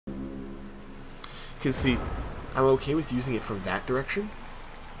Because, see, I'm okay with using it from that direction.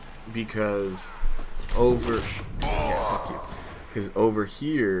 Because over... Yeah, fuck you. Because over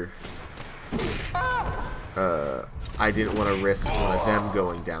here... I didn't want to risk one of them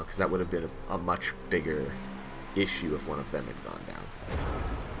going down, because that would have been a much bigger issue if one of them had gone down.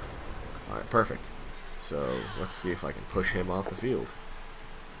 Alright, perfect. So, let's see if I can push him off the field.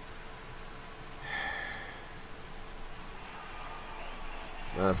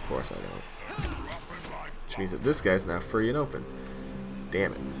 Of course I don't. Which means that this guy's now free and open.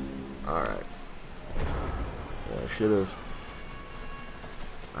 Damn it. Alright. I should have...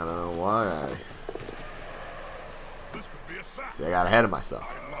 I don't know why I... See, I got ahead of myself.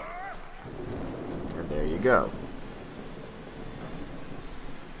 And there you go.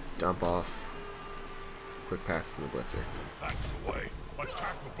 Dump off. Quick pass to the blitzer. That's the way.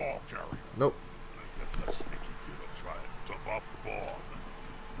 Attack the ball carrier. Nope. Let that sneaky kid will try and dump off the ball.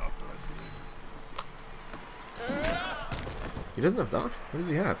 Not that I believe. He doesn't have dodge? What does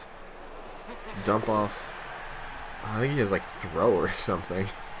he have? Dump off. Oh, I think he has like throw or something.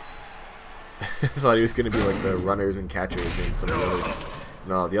 I thought he was going to be like the runners and catchers in some of the other,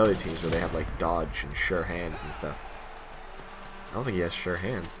 no, the other teams where they have like dodge and sure hands and stuff. I don't think he has sure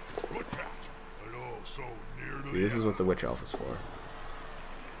hands. See, this is what the Witch Elf is for.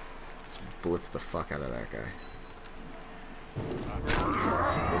 Just blitz the fuck out of that guy.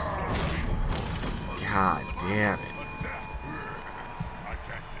 This... God damn it.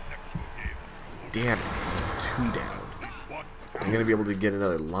 Damn it. 2 down. I'm going to be able to get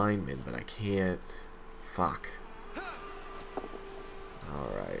another lineman, but I can't. Fuck.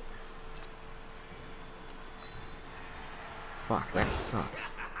 Alright. Fuck, that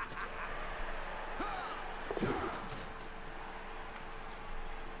sucks.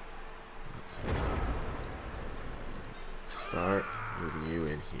 Let's see. Start moving you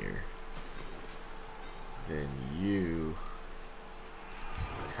in here. Then you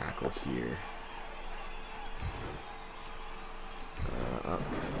tackle here. Up.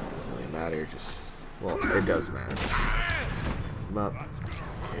 Doesn't really matter, just... Well, it does matter. Him up.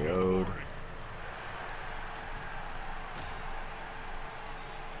 KO'd.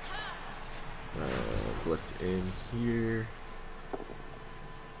 Blitz in here.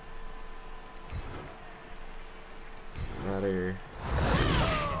 Doesn't matter.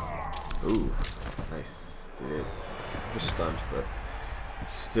 Ooh. Nice. Did it. Just stunned, but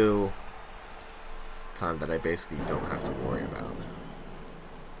it's still time that I basically don't have to worry about.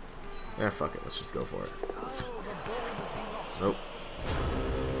 Yeah, fuck it. Let's just go for it. Nope.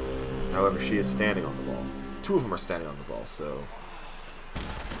 However, she is standing on the ball. 2 of them are standing on the ball, so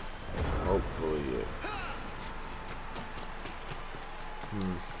hopefully it...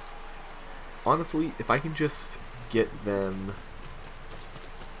 Honestly, if I can just get them...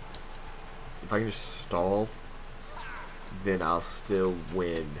 If I can just stall, then I'll still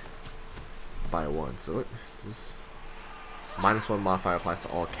win by 1. So it just... -1 modifier applies to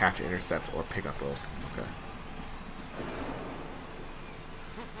all catch, intercept, or pickup rolls. Okay.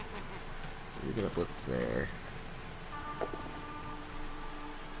 So you're gonna blitz there.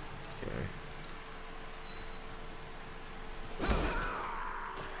 Okay.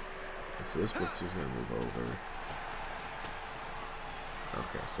 And so this blitzer's gonna move over.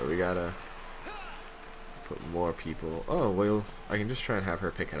 Okay, so we gotta put more people. Oh, well, I can just try and have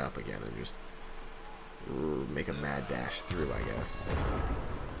her pick it up again and just make a mad dash through, I guess.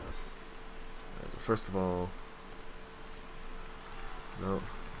 So first of all, no,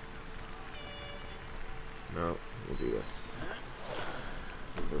 we'll do this.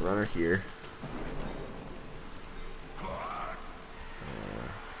 Move the runner here.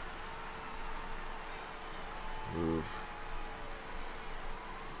 Move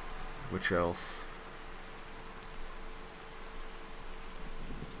Witch Elf.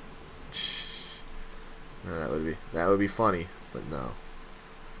 No, that would be funny, but no.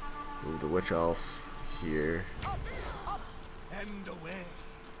 Move the Witch Elf here. Up and away.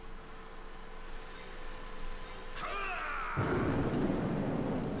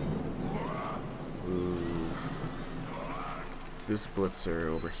 Move this blitzer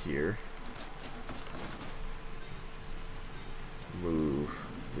over here. Move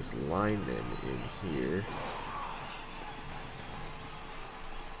this lineman in here.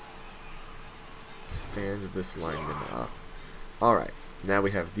 Stand this lineman up. Alright, now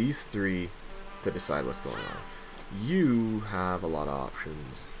we have these 3 to decide what's going on. You have a lot of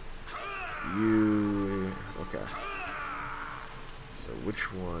options. You... Okay. So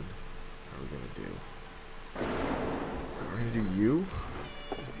which one are we going to do? We're going to do you.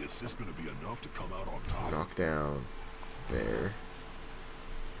 Is the assist going to be enough to come out on top? Knock down there.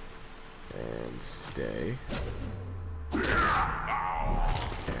 And stay. Okay.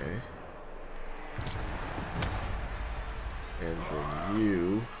 And then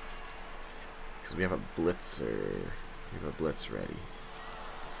you, because we have a blitzer. We have a blitz ready.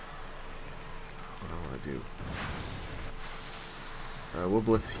 What do I want to do? We'll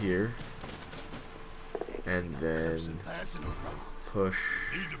blitz here. And then push.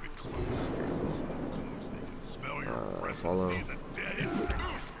 Okay. Follow.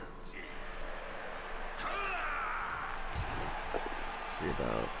 See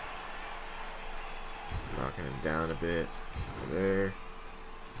about knocking him down a bit. Over there.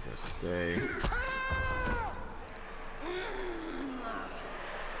 He's gonna stay.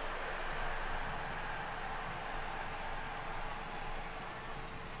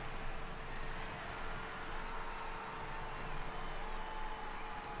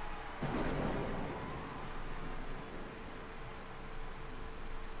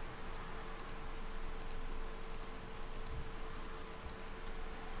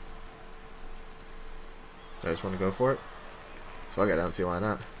 I just want to go for it. Fuck it, I don't see why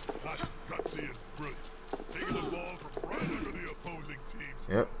not.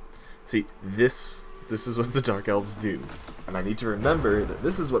 Yep. See, this is what the Dark Elves do. And I need to remember that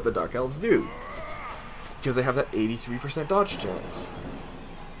this is what the Dark Elves do. Because they have that 83% dodge chance.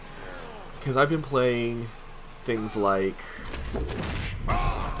 Because I've been playing things like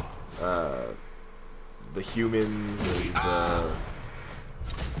the humans and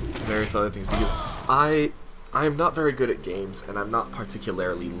various other things, because I am not very good at games, and I'm not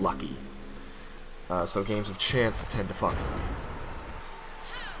particularly lucky. So games of chance tend to fuck with me.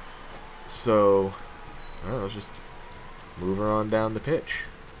 So, well, let's just move her on down the pitch.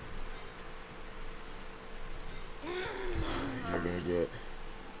 You're gonna get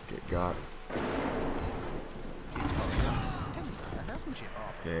got.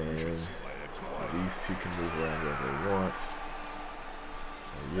 Then, so these two can move around wherever they want.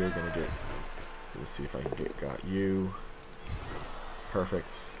 You're gonna get. Let's see if I can got you.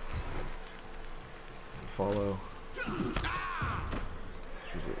 Perfect. And follow.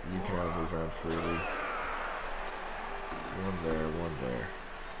 Which is it? You can now move around freely. One there, one there.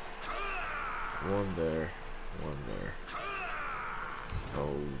 One there, one there.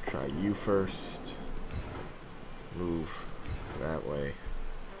 I'll try you first. Move that way.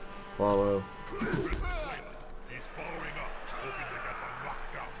 Follow. He's following up, hoping to get the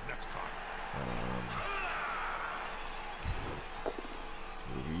knockdown next time. Let's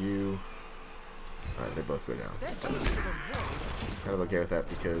move you. Alright, they both go down. Kind of okay with that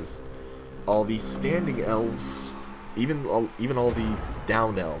because all these standing elves, even all the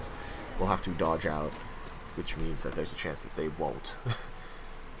downed elves, will have to dodge out, which means that there's a chance that they won't.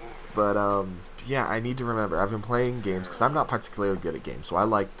 But yeah, I need to remember. I've been playing games because I'm not particularly good at games, so I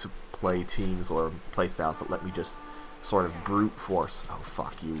like to play teams or play styles that let me just sort of brute force. Oh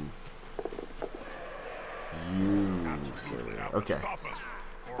fuck you, sir. Okay.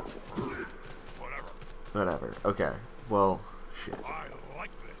 Whatever. Okay. Well, shit. I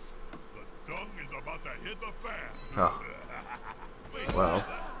like this. The dung is about to hit the fan. Oh. Well.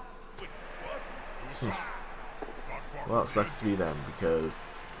 Well, it sucks to be them because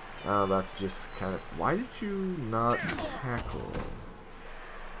I'm about to just kind of. Why did you not tackle?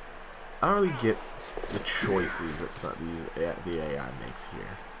 I don't really get the choices that the AI makes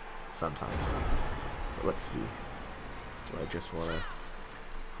here. Sometimes. But let's see. Do I just want to?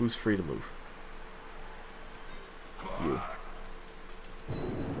 Who's free to move? You.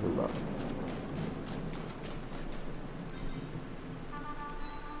 Move up.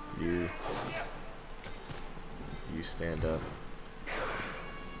 You stand up.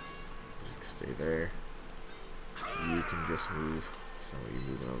 Just stay there. You can just move. So you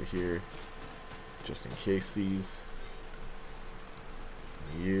moving over here, just in case these.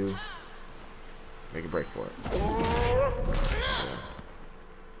 You make a break for it. Yeah.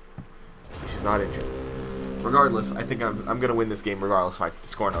 She's not injured. Regardless, I think I'm gonna win this game regardless if I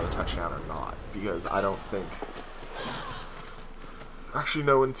score another touchdown or not, because I don't think. Actually,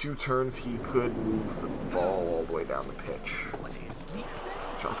 no. In 2 turns, he could move the ball all the way down the pitch.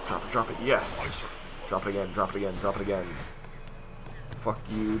 So drop it. Yes. Drop it again. Drop it again. Drop it again. Fuck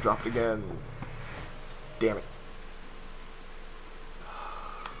you. Drop it again. Damn it.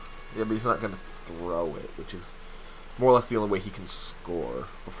 Yeah, but he's not gonna throw it, which is more or less the only way he can score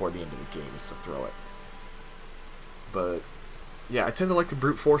before the end of the game is to throw it. But yeah, I tend to like to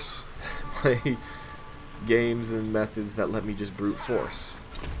brute force play games and methods that let me just brute force.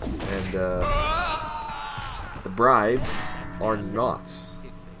 And the Brides are not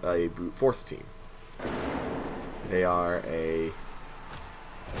a brute force team. They are a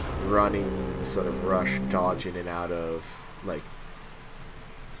running, sort of rush, dodge in and out of, like,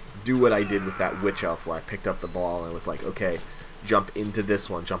 do what I did with that witch elf where I picked up the ball and was like, okay, jump into this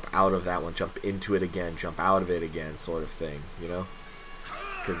one, jump out of that one, jump into it again, jump out of it again, sort of thing, you know?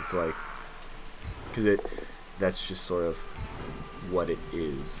 Because it's like, that's just sort of what it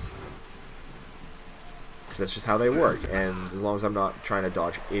is. Because that's just how they work, and as long as I'm not trying to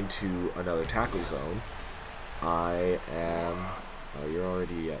dodge into another tackle zone, I am... Oh, you're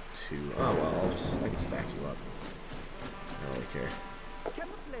already at 2. Oh, well, I can stack you up. I don't really care. Can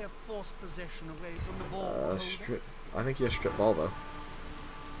the player force possession away from the ball? Strip. I think you have strip ball, though.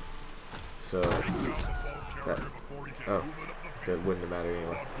 So, that... Oh, that wouldn't have mattered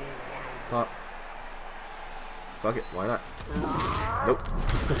anyway. Pop. Fuck it, why not? Nope.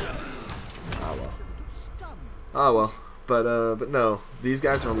 Ah, well. Oh well, but no, these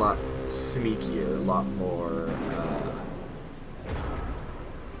guys are a lot sneakier, a lot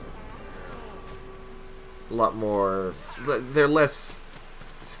more, they're less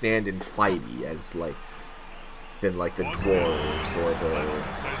stand and fighty as than like the dwarves or the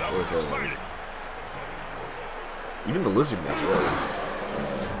even the lizard men really.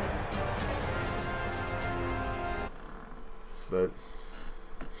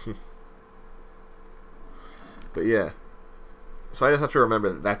 But yeah, so I just have to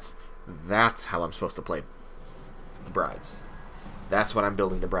remember that that's how I'm supposed to play the brides. That's what I'm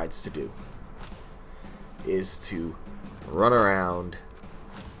building the brides to do. Is to run around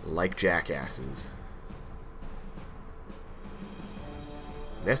like jackasses.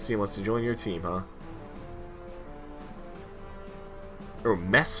 Mestian wants to join your team, huh? Or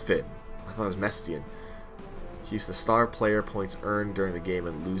Mesfin. I thought it was Mestian. Keeps the star player points earned during the game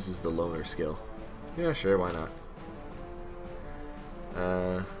and loses the loner skill. Yeah, sure, why not?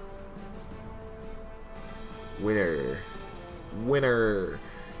 Winner,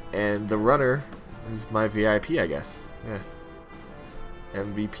 and the runner is my VIP, I guess. Yeah,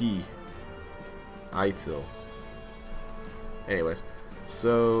 MVP, ITIL. Anyways,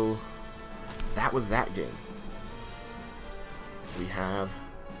 so that was that game. We have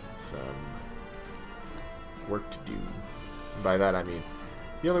some work to do. By that I mean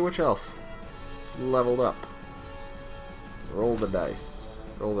the other witch elf leveled up. Roll the dice.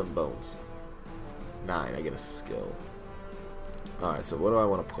 Roll them bones. 9, I get a skill. Alright, so what do I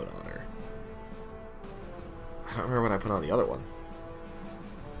want to put on her? I don't remember what I put on the other one.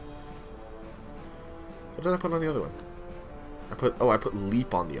 What did I put on the other one? I put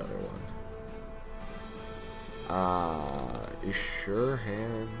leap on the other one. Is sure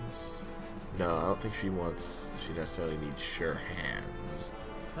hands? No, I don't think she necessarily needs sure hands.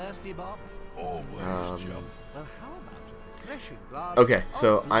 Thirsty, Bob? Always jump. Well, how about a refreshing glass? Okay,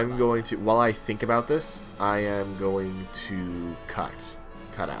 so I'm going to, while I think about this, I am going to cut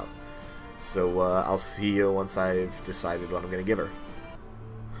out. So I'll see you once I've decided what I'm going to give her.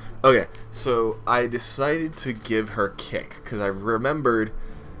 Okay, so I decided to give her kick, because I remembered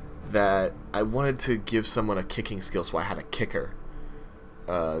that I wanted to give someone a kicking skill, so I had a kicker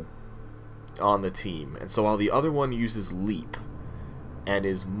on the team. And so while the other one uses leap and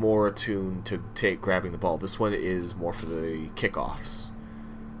is more attuned to grabbing the ball, this one is more for the kickoffs,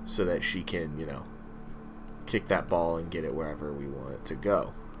 so that she can, you know, kick that ball and get it wherever we want it to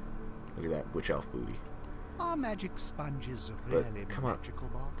go. Look at that witch elf booty. Are magic sponges really come on, magical,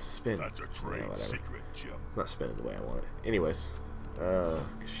 Bob? spin. That's a trade secret, Jim. I'm not spinning the way I want it. Anyways,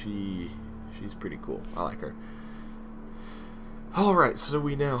 she's pretty cool. I like her. Alright, so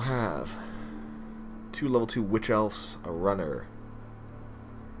we now have 2 level 2 witch elves, a runner.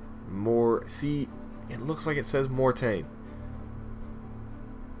 See, it looks like it says Mortain.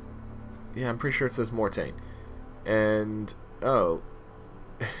 Yeah, I'm pretty sure it says Mortain. And, oh,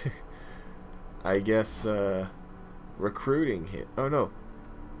 I guess, recruiting him. Oh, no,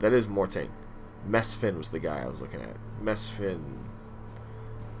 that is Mortain. Mesfin was the guy I was looking at. Mesfin.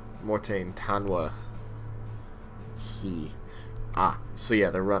 Mortain Tanwa. Let's see. Ah, so yeah,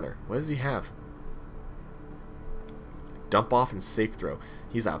 the runner. What does he have? Dump off and safe throw.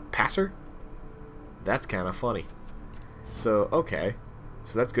 He's a passer? That's kind of funny. So, okay.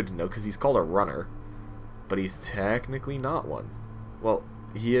 So that's good to know, because he's called a runner, but he's technically not one. Well,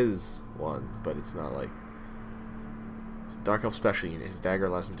 he is one, but it's not like... It's a Dark Elf special unit. His dagger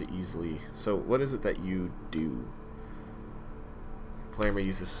allows him to easily... So, what is it that you do? A player may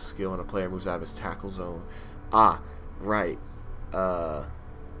use this skill when a player moves out of his tackle zone. Ah, right.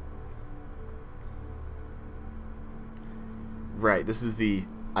 Right, this is the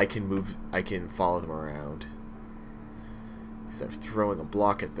I can follow them around. Instead of throwing a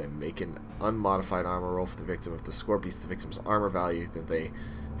block at them, make an unmodified armor roll for the victim. If the score beats the victim's armor value, then they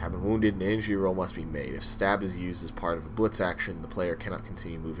Have been wounded, an injury roll must be made. If stab is used as part of a blitz action, the player cannot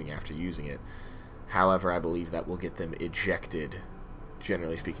continue moving after using it. However, I believe that will get them ejected,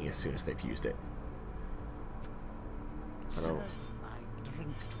 generally speaking, as soon as they've used it. I don't...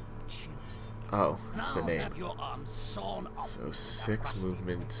 Oh, that's the name. So 6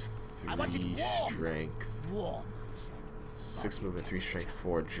 movement, 3 strength. 6 movement, 3 strength,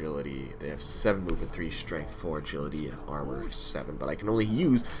 4 agility. They have 7 movement, 3 strength, 4 agility, and armor of 7. But I can only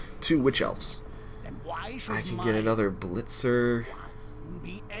use 2 witch elves. I can get another blitzer.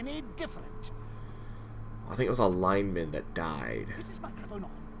 Be any different? I think it was a lineman that died.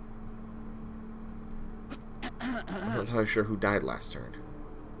 I'm not entirely sure who died last turn.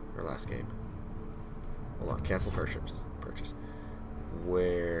 Or last game. Hold on, cancel purchase.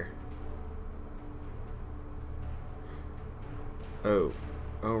 Where... Oh,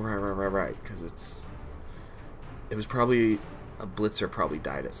 right, because it was probably, a blitzer probably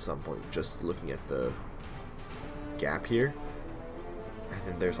died at some point, just looking at the gap here, and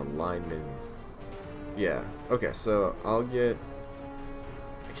then there's a lineman, yeah, okay, so I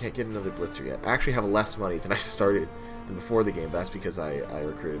can't get another blitzer yet. I actually have less money than I started than before the game, but that's because I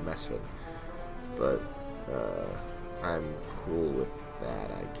recruited Mesfin, but, I'm cool with that,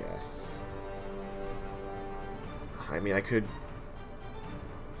 I guess. I mean, I could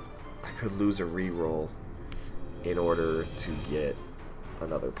lose a reroll in order to get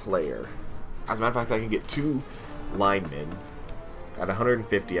another player. As a matter of fact, I can get 2 linemen. At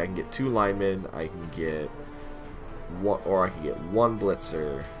 150, I can get 2 linemen. I can get one, or I can get 1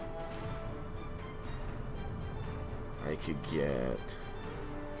 blitzer. I could get...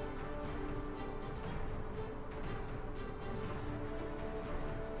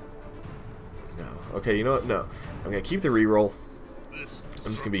 No. Okay, you know what? No. I'm gonna keep the reroll.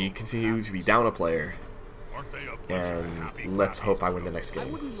 I'm just gonna continue to be down a player, and let's hope I win the next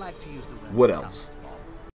game. Wood elves.